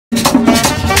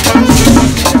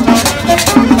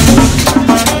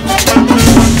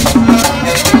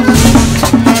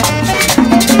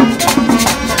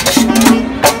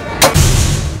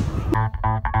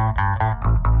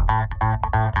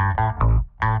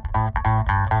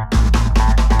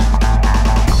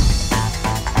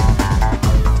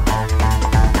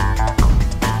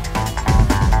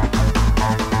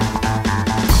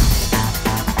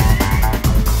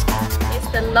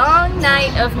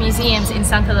of museums in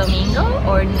Santo Domingo,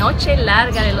 or Noche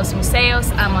Larga de los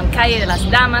Museos. I'm on Calle de las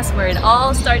Damas, where it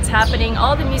all starts happening.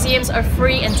 All the museums are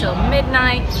free until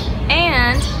midnight,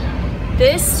 and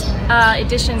this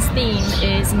edition's theme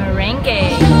is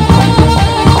merengue.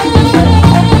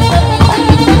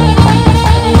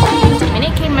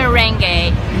 Dominican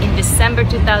merengue in December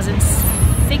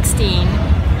 2016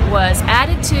 was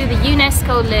added to the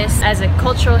UNESCO list as a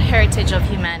cultural heritage of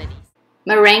humanity.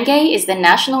 Merengue is the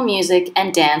national music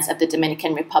and dance of the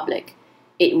Dominican Republic.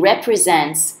 It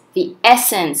represents the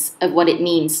essence of what it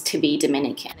means to be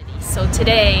Dominican. So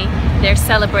today, they're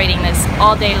celebrating this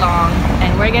all day long,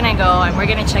 and we're gonna go and we're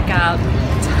gonna check out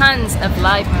tons of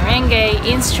live merengue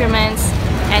instruments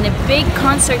and a big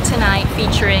concert tonight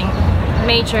featuring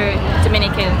major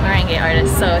Dominican merengue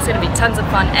artists. So it's gonna be tons of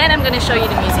fun, and I'm gonna show you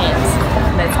the museums.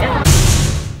 Let's go.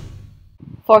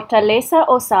 Fortaleza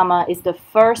Osama is the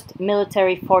first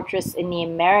military fortress in the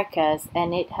Americas,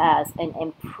 and it has an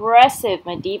impressive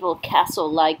medieval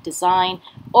castle-like design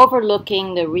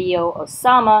overlooking the Rio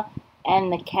Osama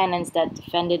and the cannons that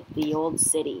defended the old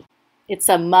city. It's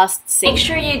a must-see. Make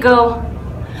sure you go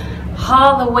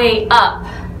all the way up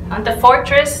on the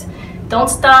fortress. Don't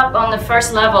stop on the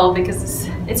first level because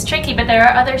it's tricky, but there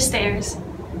are other stairs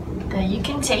that you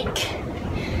can take.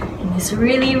 And this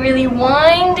really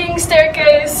winding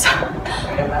staircase.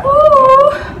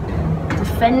 Woo!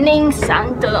 Defending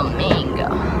Santo Domingo.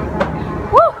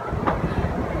 Woo!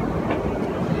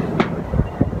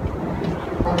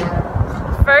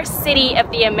 First city of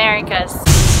the Americas.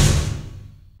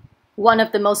 One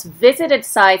of the most visited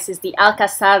sites is the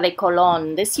Alcázar de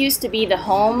Colón. This used to be the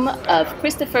home of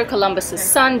Christopher Columbus's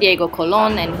son, Diego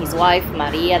Colón, and his wife,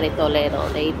 María de Toledo.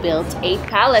 They built a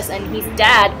palace, and his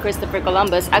dad, Christopher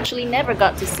Columbus, actually never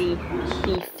got to see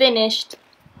the finished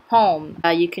home.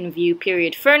 You can view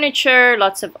period furniture,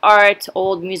 lots of art,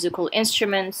 old musical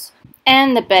instruments,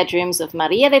 and the bedrooms of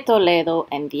María de Toledo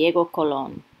and Diego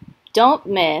Colón. Don't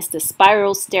miss the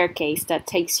spiral staircase that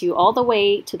takes you all the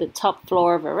way to the top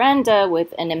floor veranda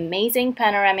with an amazing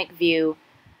panoramic view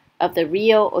of the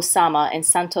Rio Osama and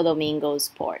Santo Domingo's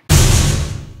port.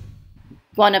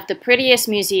 One of the prettiest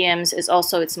museums is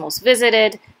also its most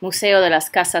visited, Museo de las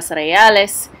Casas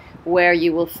Reales, where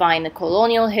you will find the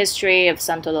colonial history of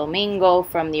Santo Domingo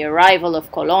from the arrival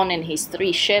of Colón and his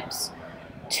 3 ships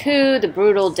to the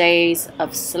brutal days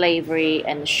of slavery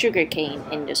and the sugarcane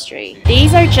industry.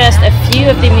 These are just a few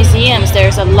of the museums.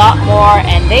 There's a lot more,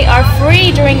 and they are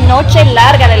free during Noche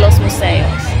Larga de los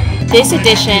Museos. This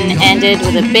edition ended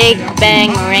with a big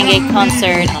bang merengue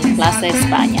concert on Plaza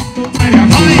España.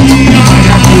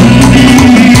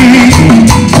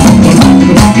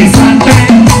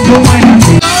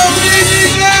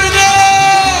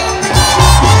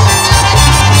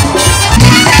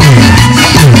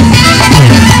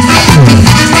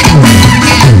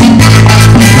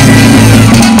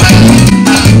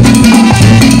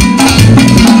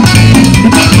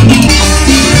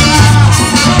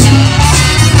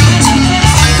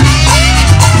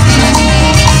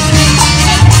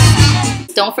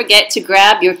 Don't forget to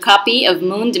grab your copy of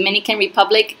Moon Dominican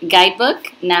Republic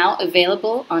Guidebook, now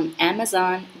available on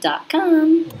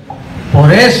Amazon.com.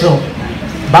 Por eso,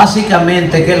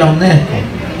 básicamente, que la UNESCO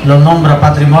lo nombra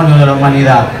Patrimonio de la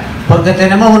Humanidad, porque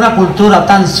tenemos una cultura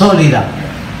tan sólida.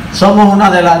 Somos uno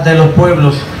de los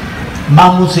pueblos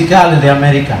más musicales de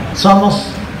América. Somos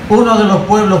uno de los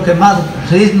pueblos que más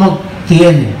ritmo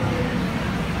tiene,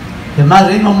 que más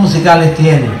ritmos musicales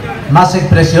tiene, más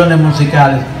expresiones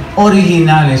musicales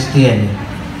originales tiene.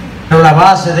 Pero la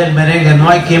base del merengue no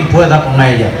hay quien pueda con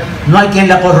ella, no hay quien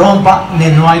la corrompa, ni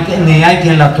hay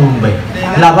quien la tumbe.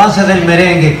 La base del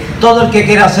merengue, todo el que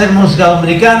quiera hacer música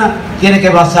dominicana tiene que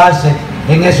basarse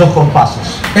en esos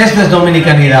compases. Esta es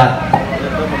dominicanidad,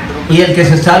 y el que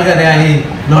se salga de ahí,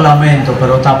 lo lamento,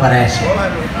 pero está para eso.